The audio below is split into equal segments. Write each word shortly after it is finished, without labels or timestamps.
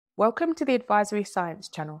Welcome to the Advisory Science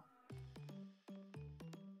channel.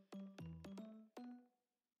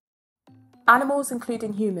 Animals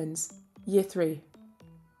including humans, Year 3.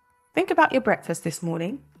 Think about your breakfast this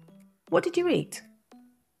morning. What did you eat?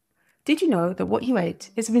 Did you know that what you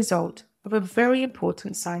ate is a result of a very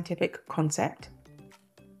important scientific concept?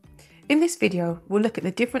 In this video, we'll look at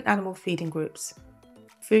the different animal feeding groups,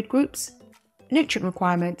 food groups, nutrient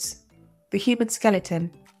requirements, the human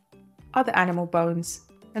skeleton, other animal bones,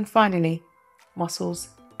 and finally, muscles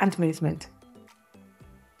and movement.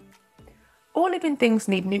 All living things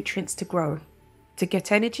need nutrients to grow, to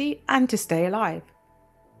get energy and to stay alive.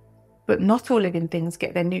 But not all living things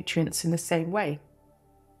get their nutrients in the same way.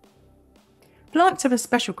 Plants are a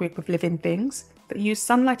special group of living things that use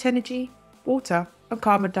sunlight energy, water, and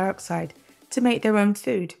carbon dioxide to make their own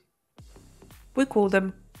food. We call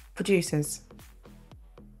them producers.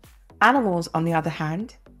 Animals, on the other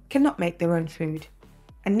hand, cannot make their own food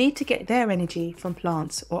and need to get their energy from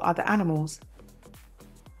plants or other animals.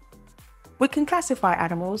 We can classify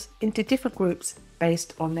animals into different groups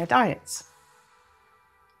based on their diets.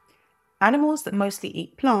 Animals that mostly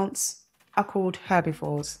eat plants are called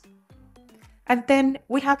herbivores. And then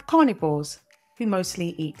we have carnivores who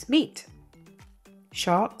mostly eat meat.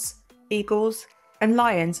 Sharks, eagles, and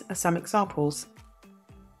lions are some examples.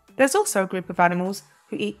 There's also a group of animals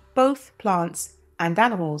who eat both plants and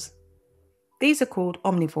animals. These are called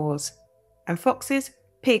omnivores, and foxes,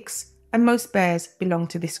 pigs, and most bears belong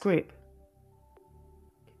to this group.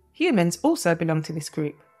 Humans also belong to this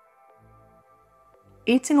group.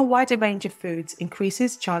 Eating a wider range of foods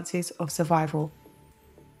increases chances of survival.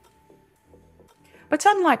 But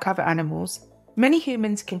unlike other animals, many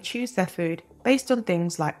humans can choose their food based on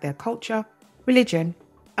things like their culture, religion,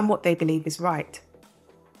 and what they believe is right.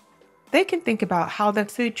 They can think about how their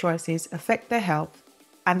food choices affect their health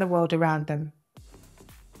and the world around them.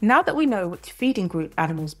 Now that we know which feeding group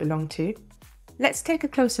animals belong to, let's take a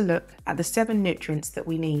closer look at the 7 nutrients that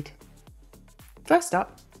we need. First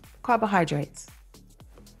up, carbohydrates.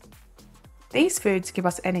 These foods give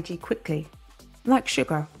us energy quickly, like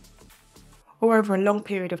sugar, or over a long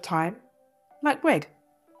period of time, like bread.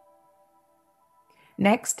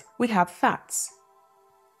 Next, we have fats.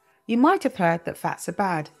 You might have heard that fats are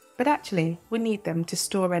bad, but actually we need them to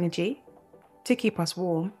store energy, to keep us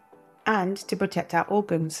warm, and to protect our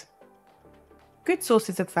organs. Good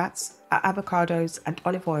sources of fats are avocados and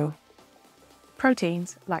olive oil.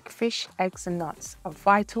 Proteins like fish, eggs, and nuts are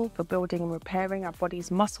vital for building and repairing our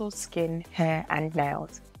body's muscles, skin, hair, and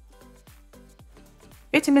nails.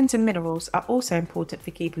 Vitamins and minerals are also important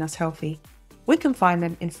for keeping us healthy. We can find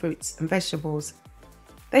them in fruits and vegetables.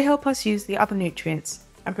 They help us use the other nutrients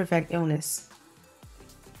and prevent illness.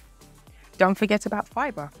 Don't forget about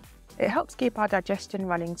fibre. It helps keep our digestion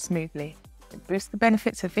running smoothly. It boosts the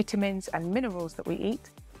benefits of vitamins and minerals that we eat,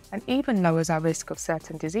 and even lowers our risk of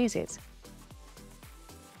certain diseases.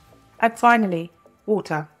 And finally,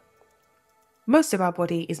 water. Most of our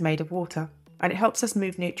body is made of water, and it helps us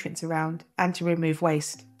move nutrients around and to remove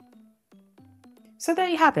waste. So there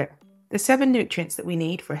you have it, the 7 nutrients that we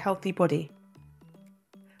need for a healthy body.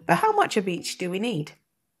 But how much of each do we need?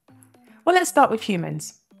 Well, let's start with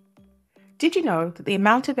humans. Did you know that the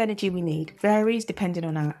amount of energy we need varies depending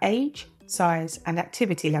on our age, size, and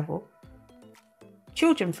activity level?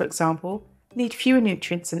 Children, for example, need fewer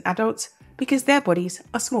nutrients than adults because their bodies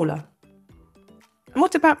are smaller. And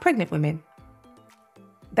what about pregnant women?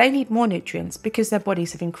 They need more nutrients because their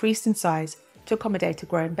bodies have increased in size to accommodate a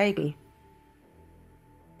growing baby.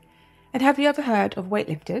 And have you ever heard of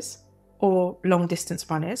weightlifters or long-distance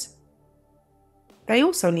runners? They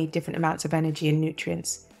also need different amounts of energy and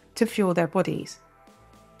nutrients to fuel their bodies.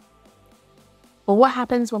 Well, what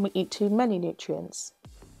happens when we eat too many nutrients?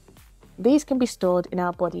 These can be stored in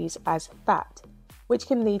our bodies as fat, which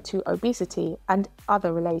can lead to obesity and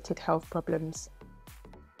other related health problems.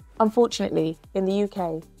 Unfortunately, in the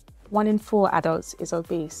UK, 1 in 4 adults is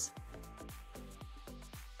obese.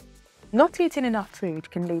 Not eating enough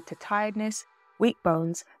food can lead to tiredness, weak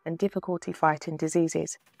bones, and difficulty fighting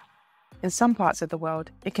diseases. In some parts of the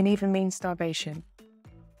world, it can even mean starvation.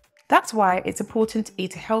 That's why it's important to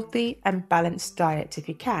eat a healthy and balanced diet if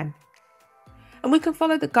you can. And we can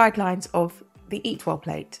follow the guidelines of the Eat Well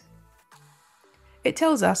plate. It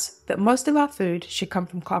tells us that most of our food should come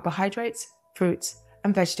from carbohydrates, fruits,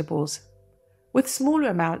 and vegetables, with smaller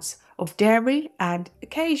amounts of dairy and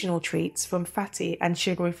occasional treats from fatty and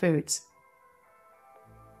sugary foods.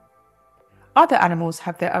 Other animals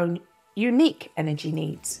have their own unique energy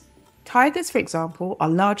needs. Tigers, for example, are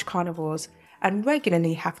large carnivores and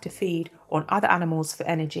regularly have to feed on other animals for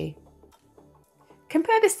energy.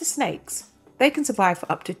 Compare this to snakes. They can survive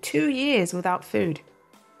for up to 2 years without food.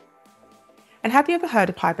 And have you ever heard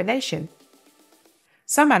of hibernation?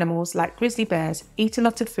 Some animals, like grizzly bears, eat a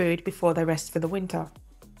lot of food before they rest for the winter.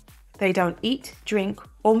 They don't eat, drink,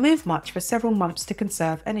 or move much for several months to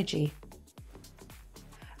conserve energy.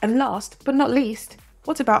 And last but not least,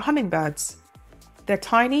 what about hummingbirds? They're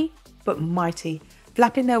tiny but mighty,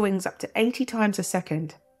 flapping their wings up to 80 times a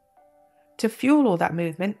second. To fuel all that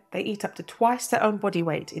movement, they eat up to twice their own body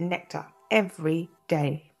weight in nectar every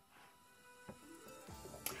day.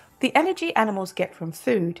 The energy animals get from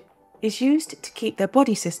food is used to keep their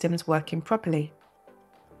body systems working properly.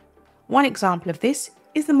 One example of this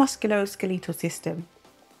is the musculoskeletal system.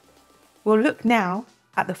 We'll look now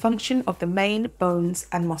at the function of the main bones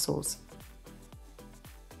and muscles.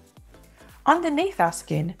 Underneath our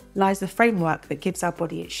skin lies the framework that gives our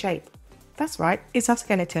body its shape. That's right, it's our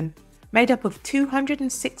skeleton, made up of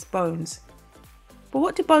 206 bones. But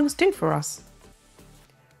what do bones do for us?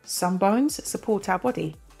 Some bones support our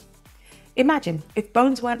body. Imagine if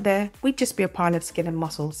bones weren't there, we'd just be a pile of skin and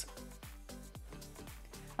muscles.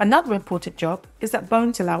 Another important job is that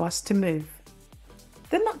bones allow us to move.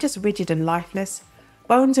 They're not just rigid and lifeless,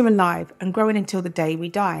 bones are alive and growing until the day we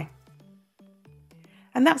die.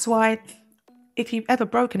 And that's why, if you've ever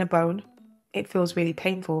broken a bone, it feels really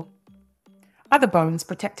painful. Other bones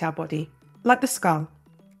protect our body, like the skull.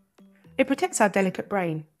 It protects our delicate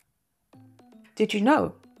brain. Did you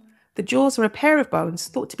know? The jaws are a pair of bones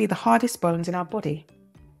thought to be the hardest bones in our body.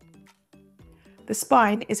 The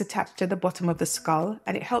spine is attached to the bottom of the skull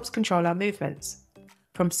and it helps control our movements.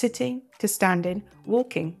 From sitting to standing,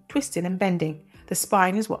 walking, twisting and bending, the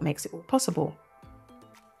spine is what makes it all possible.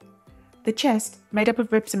 The chest, made up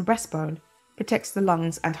of ribs and breastbone, protects the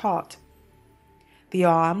lungs and heart. The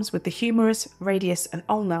arms with the humerus, radius and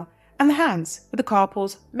ulna, and the hands with the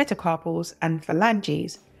carpals, metacarpals and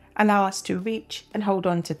phalanges allow us to reach and hold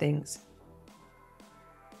on to things.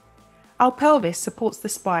 Our pelvis supports the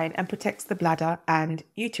spine and protects the bladder and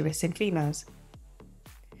uterus in females.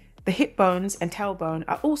 The hip bones and tailbone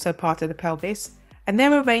are also part of the pelvis, and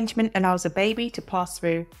their arrangement allows a baby to pass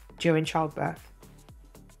through during childbirth.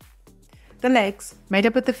 The legs, made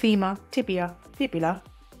up of the femur, tibia, fibula,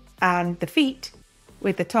 and the feet,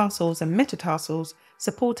 with the tarsals and metatarsals,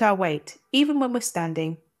 support our weight even when we're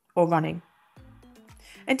standing or running.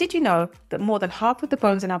 And did you know that more than half of the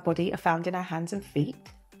bones in our body are found in our hands and feet?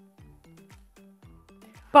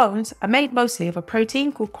 Bones are made mostly of a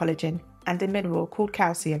protein called collagen and a mineral called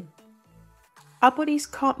calcium. Our bodies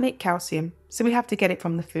can't make calcium, so we have to get it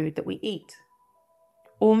from the food that we eat.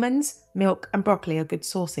 Almonds, milk and broccoli are good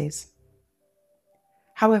sources.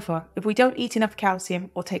 However, if we don't eat enough calcium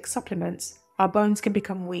or take supplements, our bones can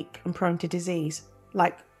become weak and prone to disease,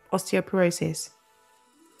 like osteoporosis.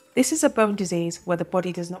 This is a bone disease where the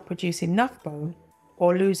body does not produce enough bone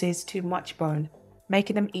or loses too much bone,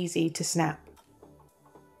 making them easy to snap.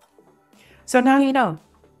 So now you know,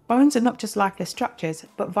 bones are not just lifeless structures,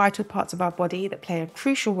 but vital parts of our body that play a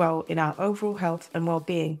crucial role in our overall health and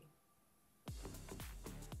well-being.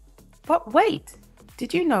 But wait,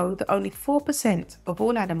 did you know that only 4% of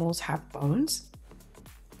all animals have bones?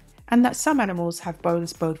 And that some animals have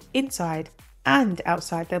bones both inside and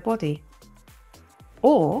outside their body?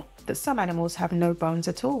 Or that some animals have no bones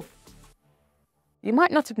at all? You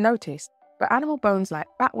might not have noticed, but animal bones like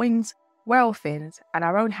bat wings, whale fins, and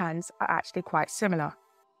our own hands are actually quite similar,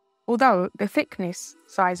 although the thickness,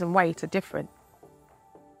 size and weight are different.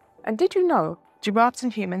 And did you know giraffes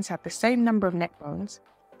and humans have the same number of neck bones,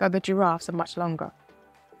 though the giraffes are much longer?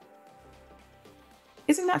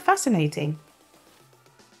 Isn't that fascinating?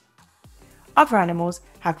 Other animals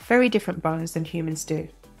have very different bones than humans do.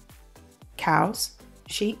 Cows,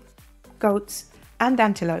 sheep, goats, and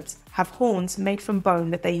antelopes have horns made from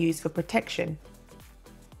bone that they use for protection.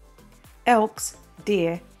 Elks,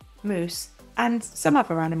 deer, moose, and some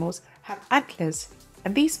other animals have antlers,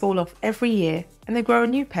 and these fall off every year and they grow a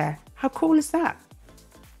new pair. How cool is that?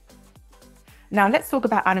 Now let's talk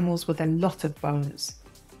about animals with a lot of bones.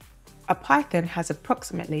 A python has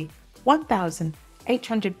approximately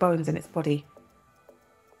 1,800 bones in its body,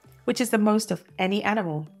 which is the most of any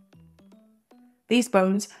animal. These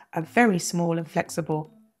bones are very small and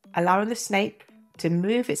flexible, allowing the snake to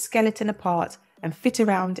move its skeleton apart and fit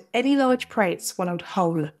around any large prey it swallowed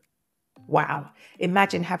whole. Wow,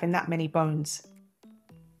 imagine having that many bones.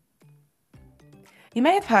 You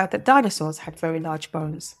may have heard that dinosaurs had very large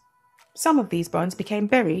bones. Some of these bones became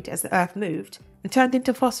buried as the earth moved and turned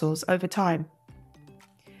into fossils over time.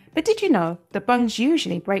 But did you know that bones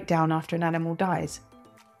usually break down after an animal dies?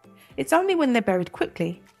 It's only when they're buried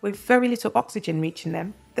quickly, with very little oxygen reaching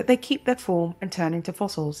them, that they keep their form and turn into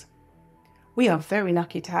fossils. We are very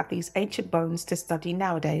lucky to have these ancient bones to study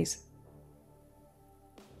nowadays.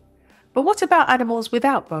 But what about animals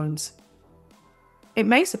without bones? It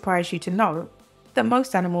may surprise you to know that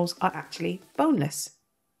most animals are actually boneless.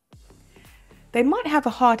 They might have a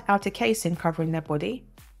hard outer casing covering their body,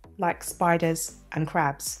 like spiders and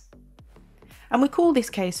crabs. And we call this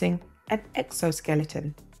casing an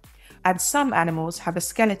exoskeleton. And some animals have a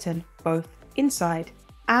skeleton both inside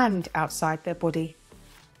and outside their body.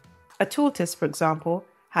 A tortoise, for example,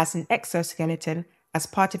 has an exoskeleton as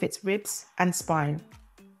part of its ribs and spine.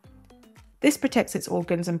 This protects its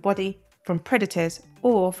organs and body from predators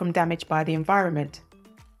or from damage by the environment.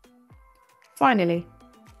 Finally,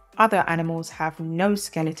 other animals have no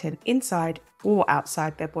skeleton inside or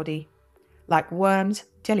outside their body, like worms,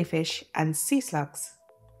 jellyfish, and sea slugs.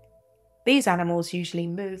 These animals usually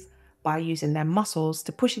move by using their muscles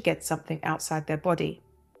to push against something outside their body,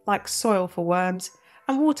 like soil for worms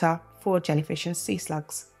and water for jellyfish and sea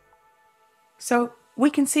slugs. So we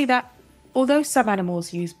can see that although some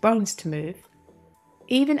animals use bones to move,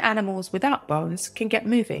 even animals without bones can get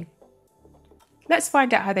moving. Let's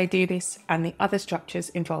find out how they do this and the other structures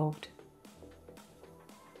involved.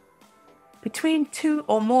 Between two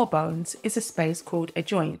or more bones is a space called a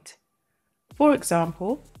joint. For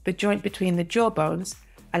example, the joint between the jaw bones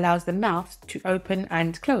allows the mouth to open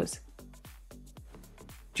and close.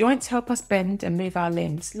 Joints help us bend and move our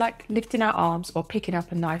limbs, like lifting our arms or picking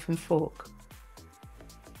up a knife and fork.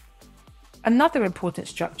 Another important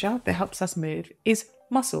structure that helps us move is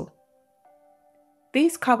muscle.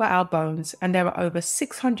 These cover our bones, and there are over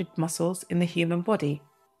 600 muscles in the human body,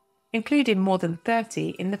 including more than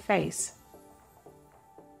 30 in the face.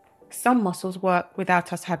 Some muscles work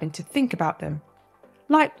without us having to think about them,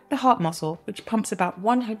 like the heart muscle, which pumps about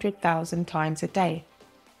 100,000 times a day.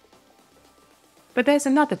 But there's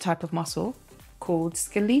another type of muscle called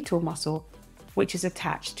skeletal muscle, which is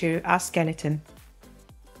attached to our skeleton.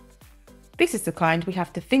 This is the kind we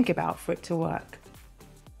have to think about for it to work.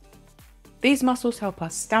 These muscles help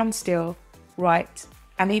us stand still, write,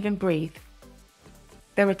 and even breathe.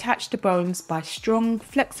 They're attached to bones by strong,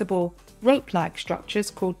 flexible, rope-like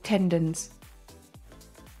structures called tendons.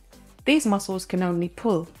 These muscles can only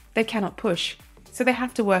pull, they cannot push, so they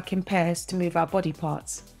have to work in pairs to move our body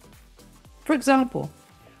parts. For example,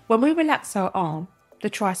 when we relax our arm, the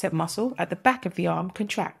tricep muscle at the back of the arm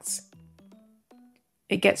contracts.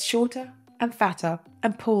 It gets shorter and fatter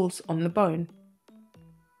and pulls on the bone.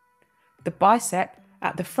 The bicep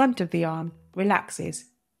at the front of the arm relaxes,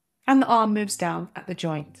 and the arm moves down at the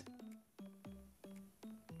joint.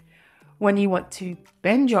 When you want to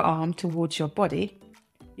bend your arm towards your body,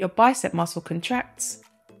 your bicep muscle contracts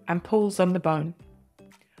and pulls on the bone,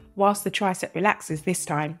 whilst the tricep relaxes this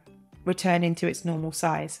time, returning to its normal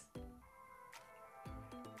size.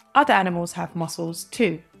 Other animals have muscles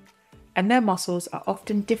too, and their muscles are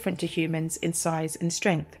often different to humans in size and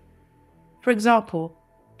strength. For example,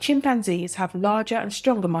 chimpanzees have larger and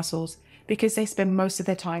stronger muscles because they spend most of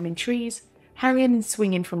their time in trees, hanging and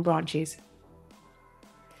swinging from branches.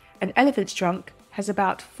 An elephant's trunk has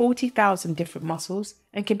about 40,000 different muscles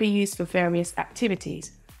and can be used for various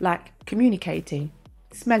activities like communicating,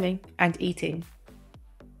 smelling, and eating.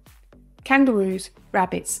 Kangaroos,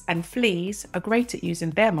 rabbits, and fleas are great at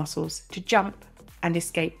using their muscles to jump and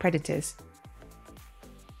escape predators.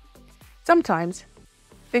 Sometimes,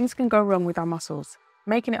 things can go wrong with our muscles,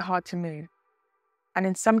 making it hard to move, and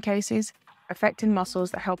in some cases, affecting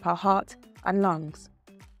muscles that help our heart and lungs.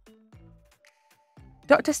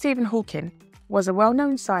 Dr. Stephen Hawking was a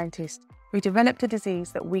well-known scientist who developed a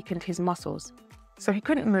disease that weakened his muscles, so he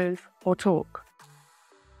couldn't move or talk.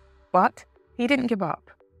 But he didn't give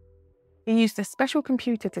up. He used a special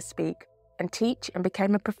computer to speak and teach and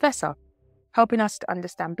became a professor, helping us to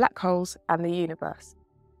understand black holes and the universe.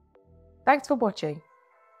 Thanks for watching.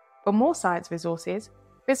 For more science resources,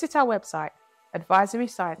 visit our website,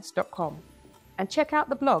 advisoryscience.com, and check out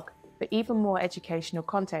the blog for even more educational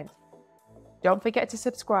content. Don't forget to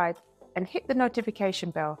subscribe and hit the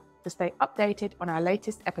notification bell to stay updated on our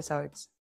latest episodes.